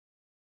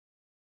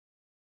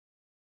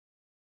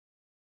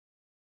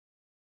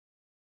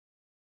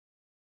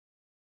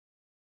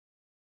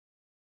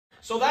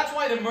So that's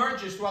why it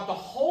emerges throughout the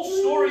whole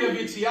story of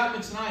Yetziat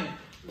Mitzrayim.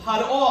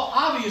 Paro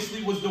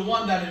obviously was the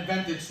one that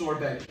invented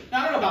sorbet. Now,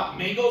 I don't know about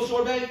mango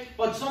sorbet,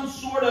 but some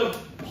sort of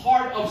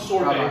part of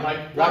sorbet.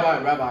 Rabbi,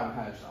 I'm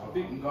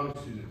going to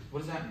Susan. What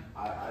does that mean?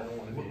 I don't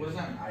want to be. What does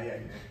that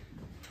mean?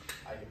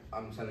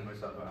 I'm sending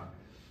myself out.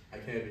 I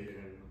can't be here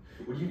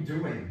anymore. What are you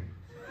doing?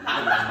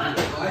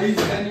 Why are you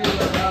sending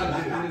yourself out?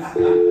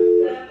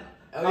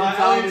 Elliot's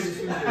telling me to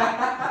Susan.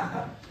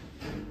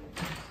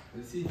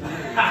 What's he doing?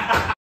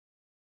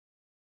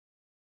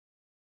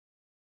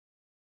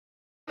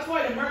 That's why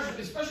it emerges,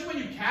 especially when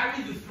you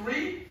carry the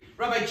three.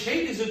 Rabbi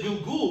Chaim is a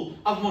Gilgul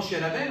of Moshe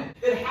Rabbeinu.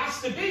 It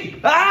has to be.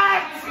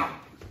 Ah!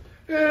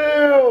 Ew!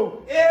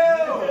 Ew!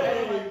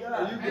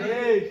 Are you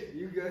good?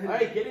 You good? All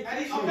right, get it.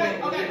 Eddie,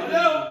 okay,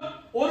 no.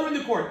 Order in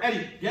the court.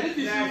 Eddie, get it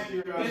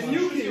tissue. Get a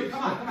tissue.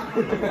 Come on.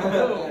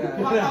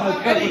 Come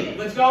on. Eddie,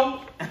 let's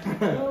go.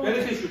 Get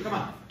a tissue. Come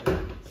on.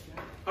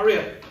 Hurry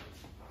up.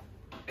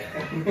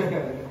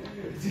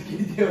 What's he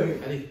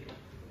doing? Eddie,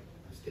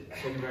 it's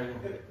taking very long.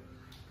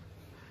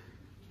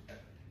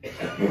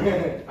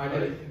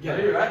 Get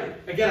You're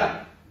right. Get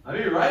out. I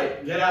mean, you're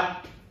right. Get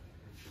out.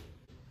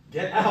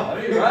 Get out.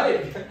 I mean, you're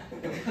right.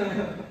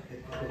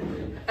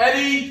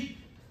 Eddie.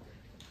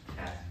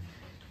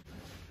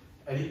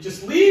 Eddie,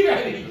 just leave,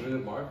 Eddie. I'm in the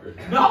marker.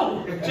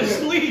 No,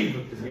 just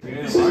leave.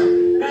 This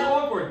is now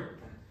awkward.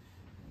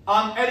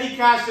 Eddie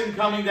Casson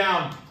coming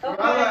down.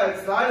 Rabbi,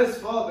 it's not his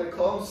fault. They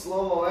call him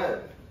Slow-Mo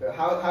Ed.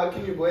 How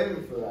can you blame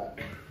him for that?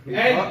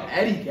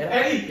 Eddie, get out.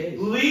 Eddie,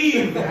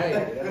 leave.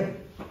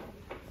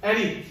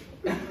 Eddie,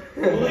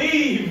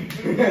 leave.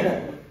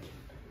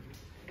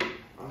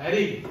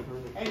 Eddie,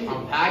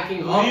 I'm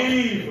packing up.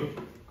 leave.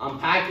 I'm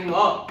packing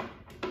up.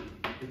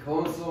 You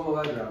call him Slow-Mo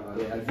Ed,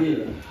 Rabbi. Yeah, I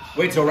did.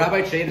 Wait, so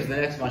Rabbi Chaim is the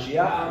next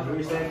Mashiach? What are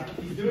you saying?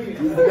 He's doing it.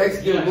 He's the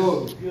next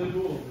Gilgul.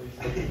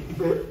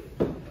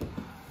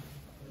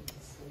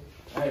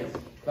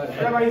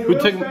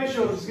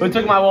 Who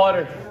took my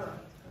water?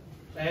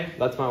 Ed,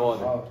 That's my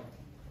water.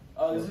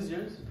 Oh, this is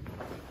yours?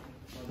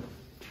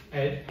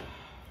 Ed,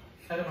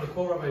 I'm going to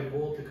call Rabbi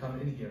Ball to come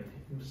in here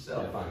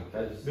himself. Yeah, fine. Can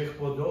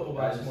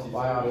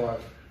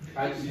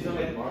I just use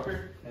the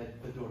marker?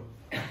 At the door.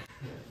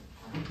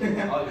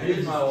 Oh,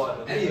 here's my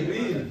water. Hey,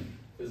 leave.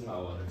 This is my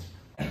water.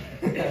 You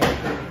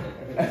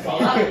saw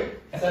that?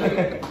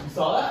 You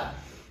saw that?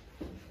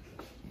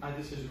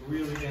 This is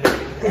really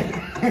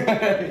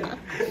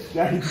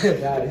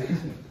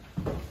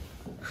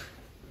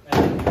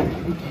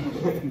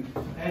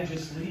Ed,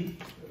 just leave.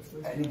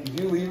 Eddie, did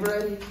you leave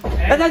already?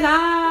 Ed,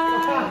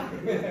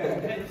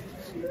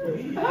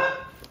 leave.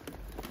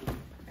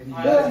 You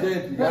gotta do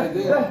it. You gotta do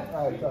it.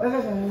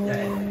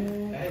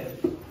 Ed.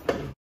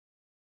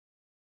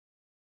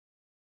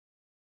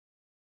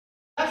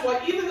 That's why,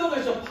 even though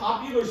there's a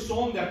popular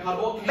song that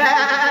Paro came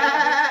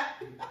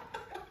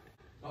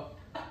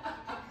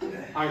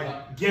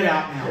Alright, get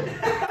out now.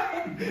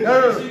 No.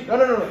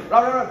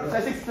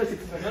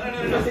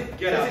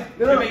 Get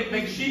out.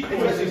 Make sheep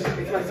noises.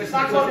 It's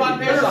not called one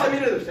pair. Send me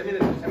the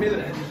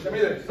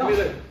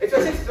It's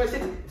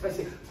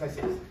my six.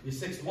 You're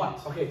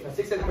 6'1". Okay, it's my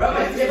six.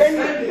 Rabbi,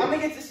 I'm gonna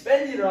get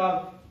suspended,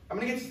 Rob. I'm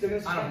gonna get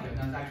suspended. I don't get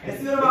that. I Let's can't.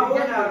 do it about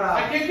one now, Rob. I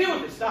can't deal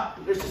with this. Stop.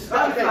 There's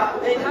suspended.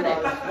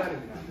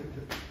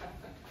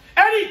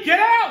 Eddie, get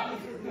out!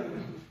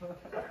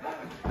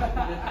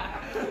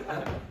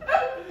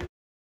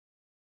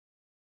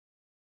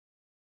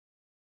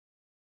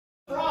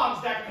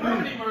 Frogs that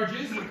current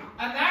emerges, and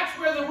that's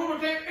where the rumor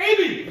came.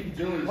 Amy!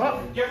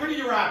 What? Get rid of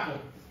your apple.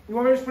 You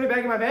want me to just put it back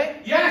in my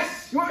bag?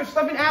 Yes! You want me to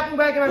stuff an apple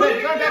back in my Put bag?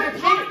 it It's in not back your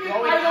in pocket. the I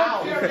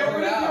don't care. Get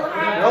rid of your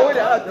apple. Throw it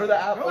out. Throw the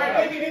apple.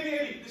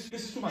 Amy.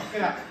 This is too much.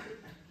 Get out.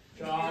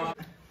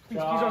 Please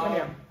don't send me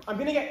out. I'm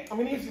gonna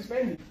get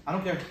suspended. I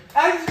don't care.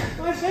 Alex,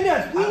 don't send me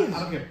out, please. I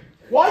don't care.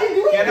 Why are you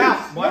doing Get this?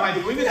 out. Why am I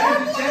doing this? Why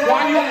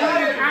are you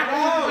letting it happen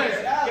to this?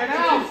 Get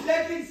out.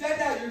 Second said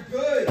that, you're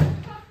good.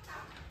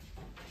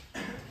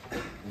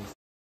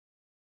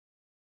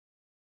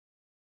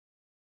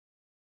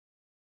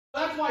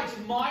 That's why it's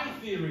my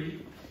theory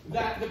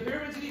that the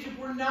pyramids in Egypt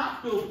were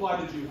not built by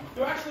the Jews.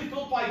 They're actually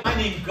built by a guy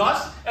named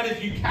Gus, and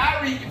if you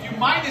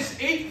minus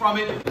 8 from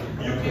it,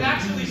 you can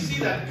actually see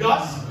that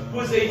Gus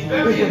was a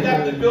very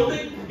adept at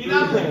building. He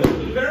not only built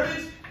the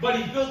pyramids, but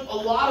he built a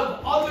lot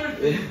of other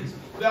things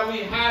that we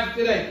have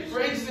today. For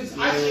instance,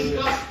 I think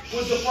Gus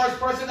was the first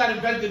person that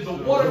invented the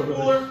water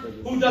cooler.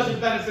 Who doesn't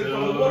benefit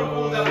from the water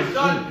cooler that was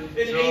done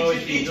in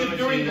ancient Egypt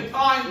during the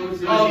time of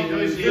the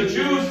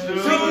Jews?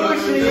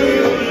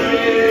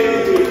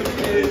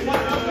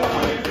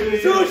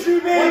 Sushi,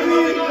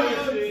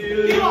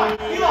 baby! Eli,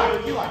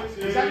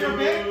 is that your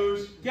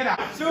bit? Get out.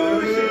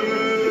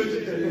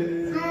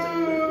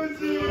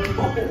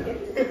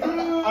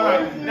 All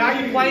right, now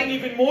you're playing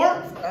even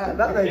more?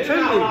 That Get it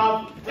out,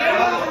 Rob. Get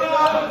it out,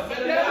 Rob.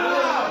 Get it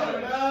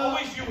out.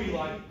 Always you,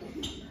 Eli.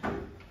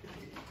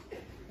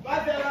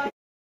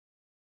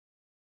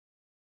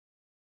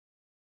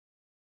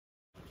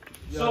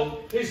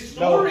 So,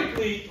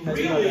 historically,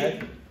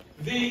 really,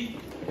 the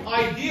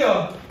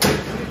idea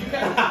You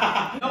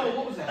can't. No,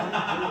 what was that?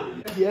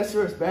 He asked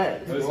for us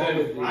back.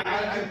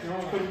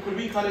 Could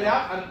we cut it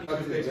out? I don't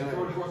think we can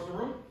throw it across the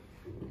room.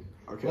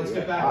 Okay. Let's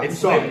get back. It's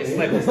slipped. It's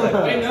slipped. It's slipped.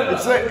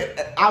 It's like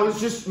I was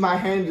just my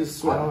hand is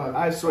sweating.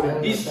 I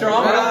sweated. He's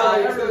strong.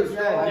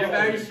 You're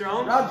very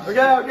strong.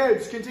 Okay.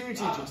 Just continue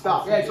teaching.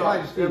 Stop. Yeah,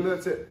 sorry.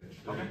 That's it.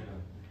 Okay.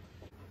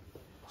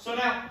 So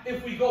now,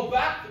 if we go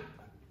back,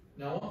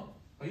 Noah,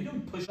 are you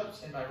doing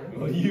push-ups in my room?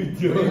 What are you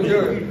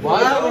doing?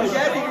 Why are we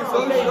getting you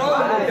so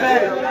strong?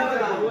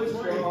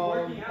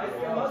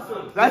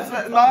 That's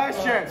my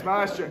last chance. My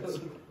last chance.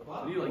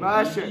 My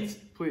last chance.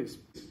 Please.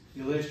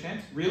 Your last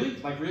chance? Really?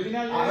 Like really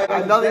now? I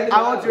have nothing.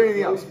 I won't do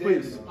anything else.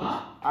 Please.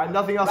 Huh? I have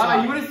nothing else.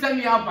 You would have sent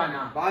me out by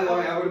now. By the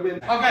way, I would have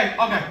been. Okay.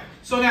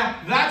 So now,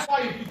 that's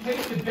why if you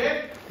take the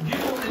bed, give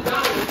him the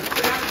dollar.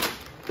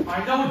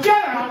 I know,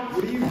 get out!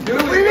 What are you doing?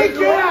 What do you mean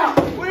get out?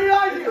 What did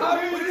I do?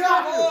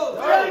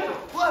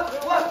 What?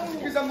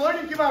 Because I'm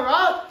learning to get my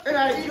route and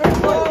I eat my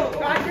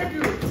food. I can't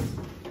do this.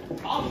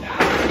 Calm down.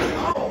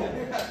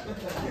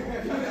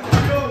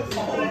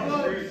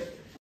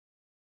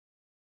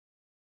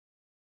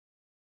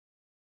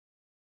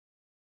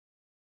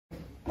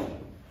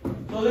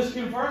 So this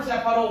confirms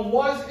that Puddle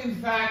was, in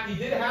fact, he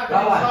did have an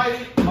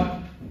anxiety.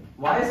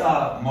 Why is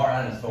Martin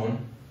on his phone?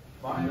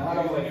 What's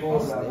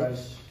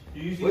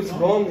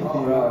wrong with you?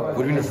 What do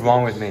you mean what's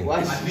wrong with me?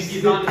 I think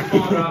he's on his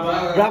phone,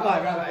 Rabbi.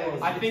 Rabbi.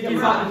 I think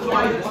he's on his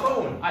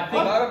phone. I think.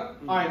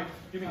 Alright,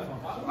 give me the phone.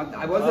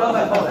 I wasn't on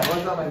my phone. I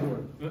wasn't on my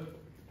phone.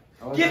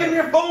 Give him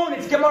your phone.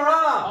 It's Gemara.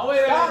 Oh,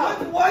 wait.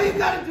 Why you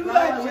gotta do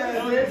that,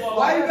 Chad?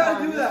 Why you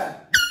gotta do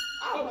that?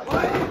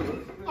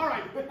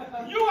 Alright,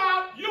 you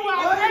out, and you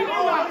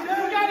out. You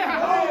gotta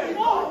have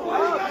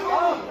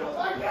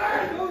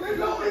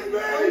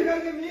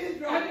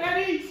and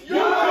Eddie,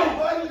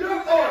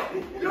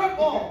 your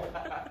fault.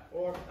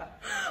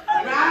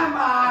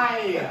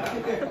 Rabbi.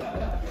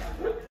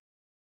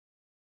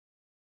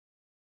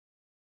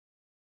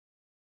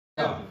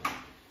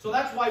 So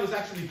that's why it was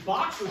actually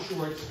boxer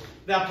shorts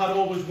that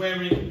Puddle was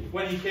wearing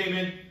when he came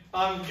in.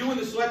 You in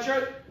the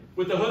sweatshirt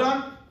with the hood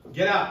on,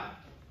 get out.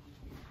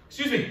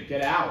 Excuse me.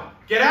 Get out.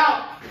 Get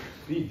out.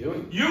 What are you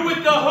doing? You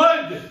with the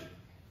hood.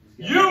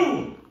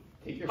 You.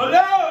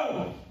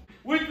 Hello.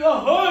 With the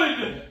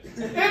hood.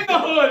 In the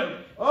hood.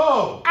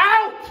 Oh.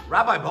 Out.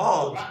 Rabbi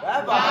Bald.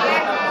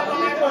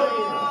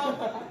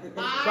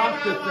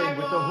 Doctor thing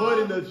with the hood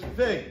and the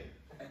thing.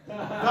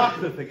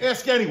 Doctor thing.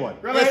 Ask anyone.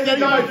 Ask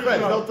any of my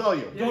friends. They'll tell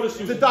you. Go to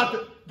Susan. The doctor.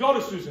 Go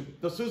to Susan.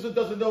 The Susan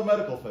doesn't know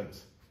medical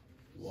things.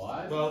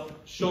 What? Well,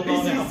 she'll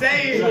know now.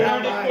 saying?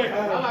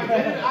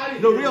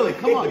 No, really.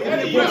 Come on. Give me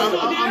a You're break. still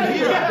I'm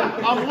here.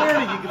 here. I'm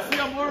learning. You can see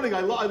I'm learning.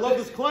 I love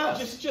this class.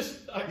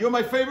 You're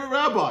my favorite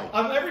rabbi.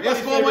 I'm everybody's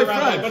Ask all my favorite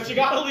rabbi, friends. but you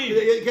gotta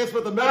leave. Guess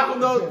what? The medical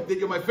note that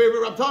you're my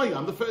favorite. I'm telling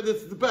you,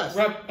 this is the best.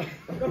 I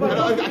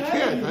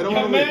can't. I don't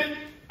want to leave. Men,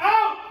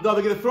 out! No,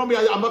 they're gonna throw me.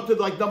 I'm up to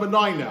like number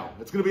 9 now.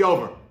 It's gonna be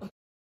over.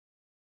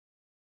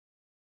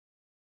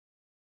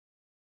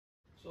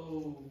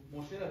 So,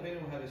 Moshe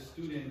Rabbeinu had a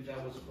student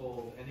that was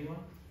called anyone?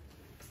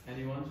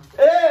 Anyone?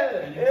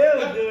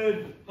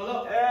 Dude.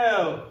 Hello?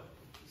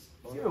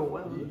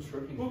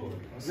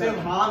 Say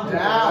calm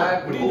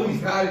down. What are you doing?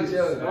 He's got each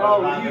other.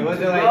 Why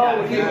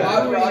would we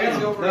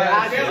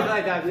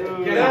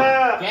Get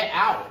out. Get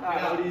out.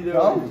 What are you doing?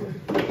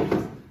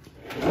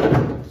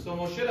 So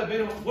Moshe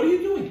Rabbeinu, what are you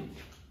doing?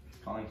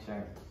 Calling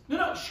Sharon.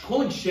 No,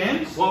 calling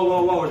Shems?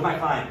 Whoa, where's my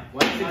client?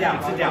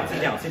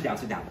 Sit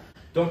down.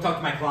 Don't talk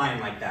to my client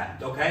like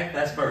that, okay?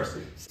 That's first.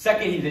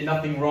 Second, he did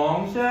nothing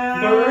wrong.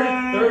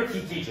 Third,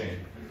 keep teaching.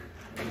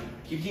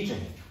 Keep teaching.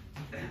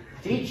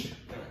 Teach.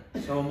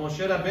 So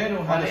Moshe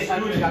Rabbeinu had a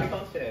student,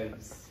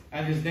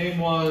 and his name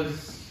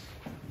was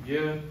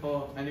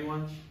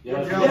anyone?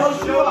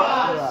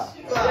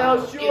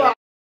 Yehoshua.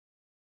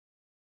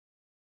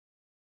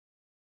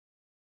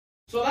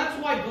 So that's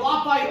why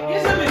Glapite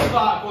is a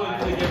mitzvah according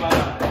to the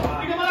Gemara.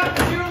 The Gemara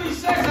clearly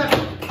says that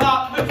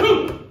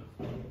Matu.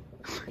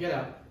 Get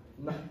out.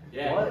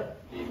 Yeah. What?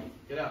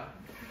 Get out.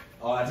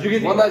 Oh, that's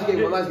One last game.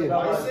 You're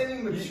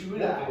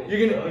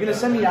gonna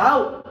send me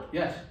out?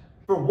 Yes.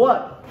 For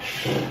what?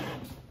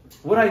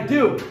 What'd I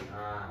do?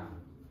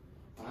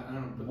 I don't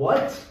know.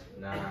 What?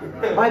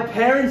 My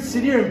parents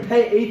sit here and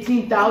pay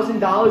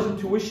 $18,000 in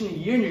tuition a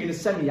year and you're gonna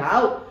send me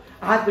out?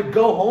 I have to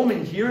go home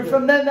and hear it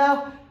from them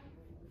now?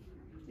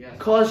 Yes.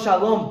 Cause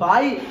shalom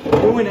bayit,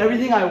 ruin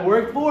everything I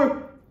work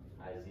for?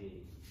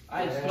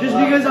 Just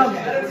because I'm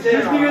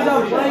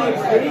playing a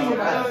game with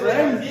my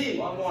friends?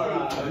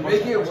 You're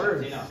making it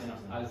worse.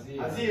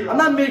 I'm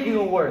not making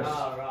it worse.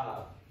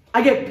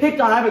 I get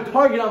picked on, I have a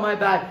target on my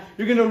back.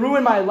 You're gonna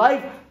ruin my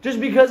life just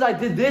because I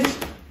did this?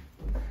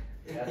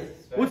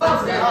 What's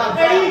up?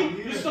 Hey,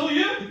 you still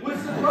here?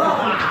 What's the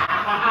problem?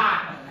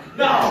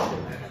 No!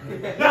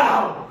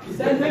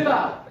 Send him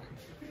out.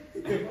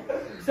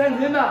 Send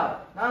him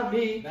out, not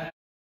me.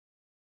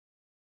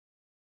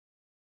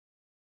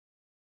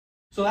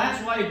 So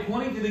that's why,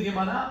 according to the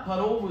Gemara,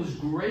 Paro was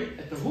great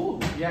at the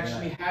hula. He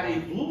actually had a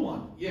blue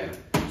one. Yeah.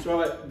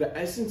 So the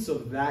essence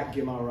of that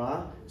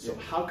Gemara, so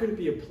how could it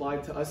be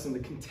applied to us in the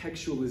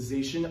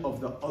contextualization of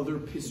the other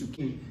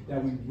Pisukim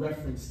that we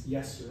referenced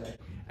yesterday?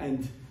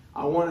 And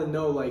I want to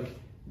know like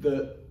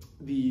the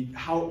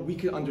how we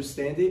could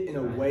understand it in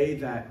a way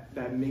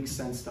that makes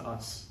sense to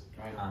us.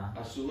 Right.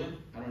 Asulin,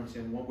 I don't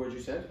understand one word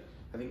you said.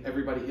 I think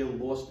everybody here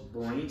lost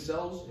brain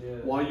cells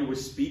while you were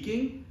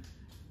speaking.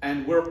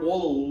 And we're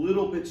all a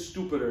little bit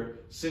stupider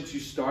since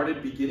you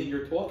started beginning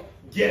your talk.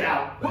 Get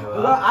out!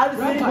 I had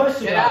the same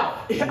question. Get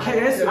out! I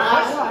asked the question.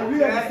 I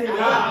really had the same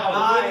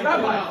question.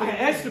 Rabbi, I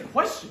asked the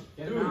question.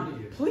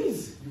 Dude,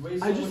 please.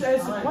 I just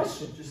asked the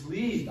question. Just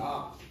leave.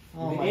 Stop.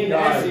 Oh my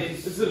God.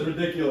 This is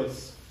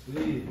ridiculous.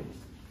 Leave.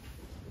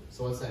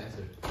 So what's the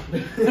answer?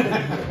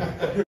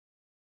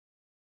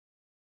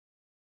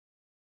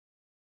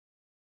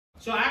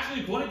 So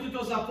actually, according to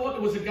Tosafot,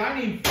 it was a guy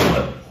named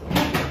Philip.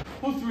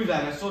 Who threw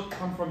that? I saw it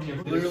come from here.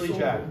 Literally,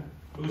 Jack.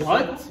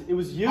 What? It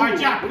was you. All right,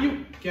 Jack. What do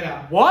you? Get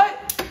out.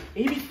 What?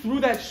 Amy threw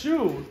that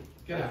shoe.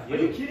 Get out. Are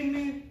you kidding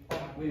me?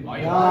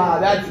 Nah,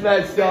 that's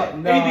messed up.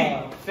 Nah.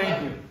 AB,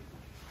 thank you.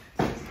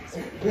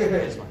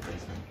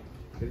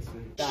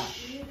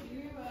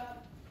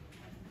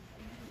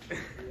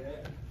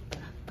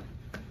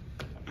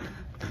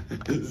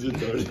 This is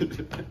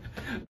retarded.